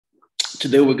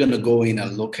Today we're going to go in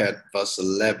and look at verse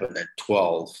 11 and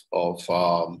 12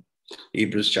 of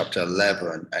Hebrews chapter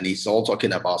 11. And he's all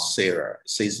talking about Sarah. It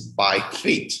says, by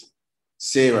faith,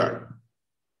 Sarah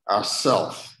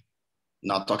herself,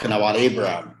 not talking about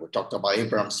Abraham. We talked about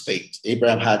Abraham's faith.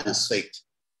 Abraham had his faith.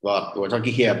 But we're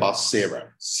talking here about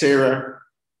Sarah. Sarah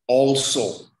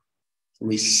also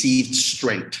received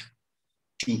strength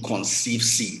to conceive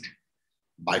seed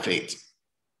by faith,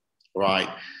 right?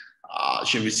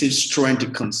 She received strength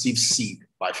to conceive seed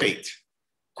by faith.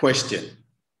 Question,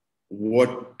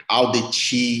 how did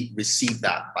she receive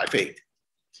that by faith?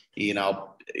 You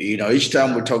know, each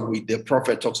time the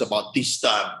prophet talks about this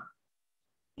time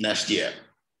next year,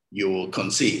 you will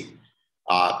conceive.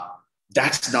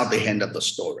 That's not the end of the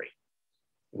story,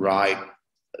 right?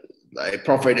 Any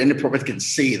prophet can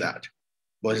say that,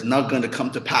 but it's not going to come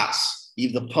to pass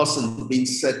if the person being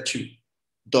said to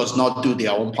does not do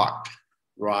their own part,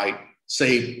 right?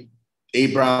 Say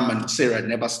Abraham and Sarah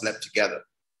never slept together.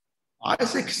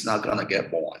 Isaac is not going to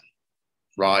get born,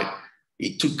 right?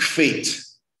 It took faith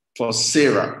for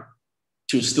Sarah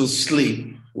to still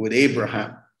sleep with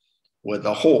Abraham with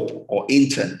the hope or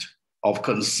intent of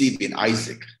conceiving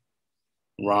Isaac,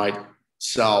 right?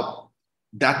 So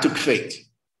that took faith.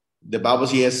 The Bible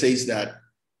here says that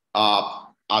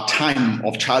our time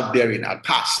of childbearing had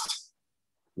passed,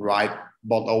 right?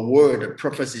 But a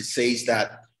prophecy says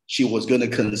that she was going to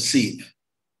conceive,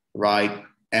 right?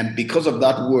 And because of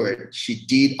that word, she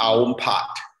did her own part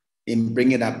in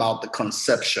bringing about the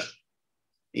conception,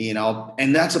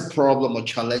 and that's a problem or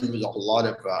challenge with a lot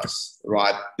of us,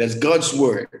 right? There's God's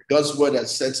word that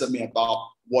said something about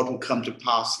what will come to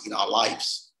pass in our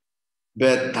lives.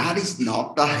 But that is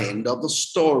not the end of the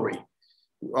story,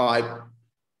 right?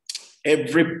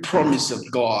 Every promise of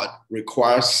God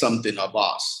requires something of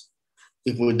us.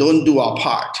 If we don't do our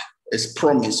part, His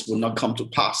promise will not come to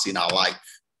pass in our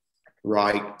life,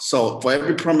 right? So for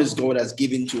every promise God has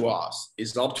given to us,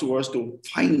 it's up to us to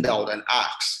find out and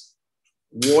ask,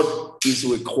 what is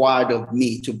required of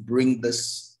me to bring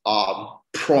this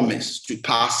promise to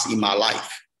pass in my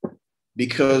life?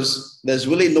 Because there's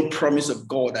really no promise of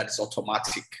God that is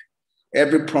automatic.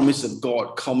 Every promise of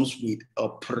God comes with a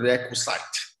prerequisite.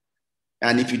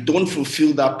 And if you don't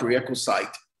fulfill that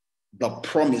prerequisite, the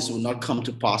promise will not come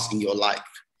to pass in your life.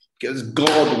 Because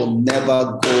God will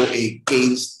never go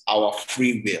against our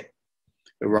free will,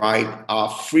 right? Our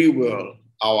free will,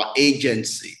 our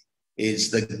agency is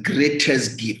the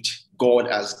greatest gift God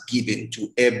has given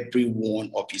to every one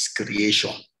of his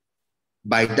creation.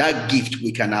 By that gift,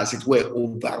 we can, as it were,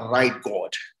 override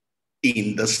God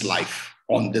in this life,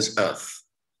 on this earth,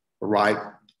 right?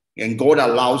 And God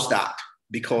allows that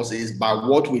because it's by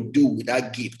what we do with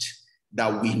that gift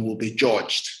that we will be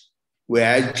judged.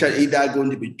 We're either going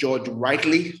to be judged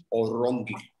rightly or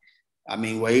wrongly. I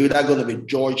mean, we're either going to be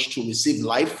judged to receive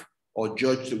life or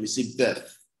judged to receive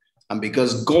death. And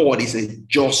because God is a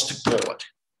just God,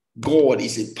 God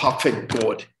is a perfect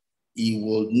God, He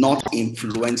will not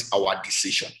influence our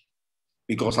decision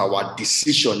because our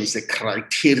decision is a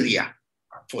criteria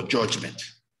for judgment.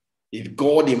 If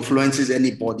God influences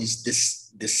anybody's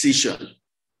decision,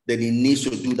 then He needs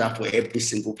to do that for every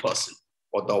single person.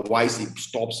 Otherwise, He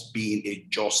stops being a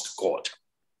just God.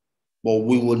 But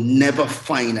we will never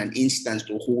find an instance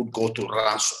to hold God to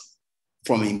ransom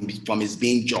from His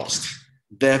being just.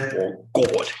 Therefore,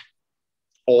 God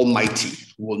Almighty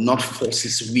will not force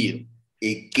His will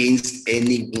against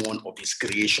any one of His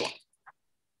creation,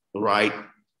 right?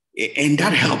 And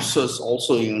that helps us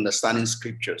also in understanding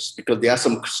scriptures, because there are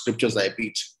some scriptures that are a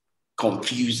bit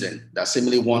confusing, that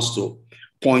simply wants to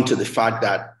point to the fact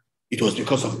that it was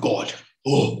because of God.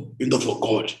 Oh, if not for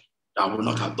God, I would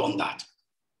not have done that.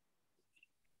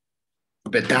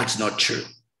 But that's not true,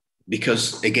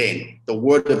 because again, the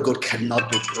word of God cannot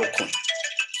be broken.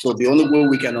 So the only way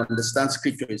we can understand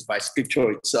scripture is by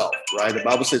scripture itself, right? The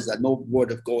Bible says that no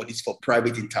word of God is for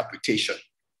private interpretation,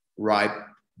 right?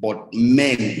 But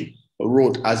men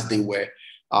wrote as they were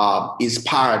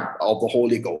inspired of the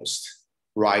Holy Ghost,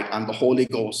 right? And the Holy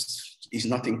Ghost is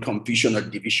not in confusion or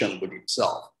division with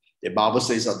itself. The Bible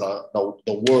says that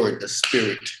the word, the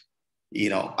spirit,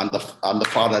 and the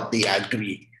Father, they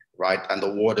agree, right? And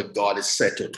the word of God is settled.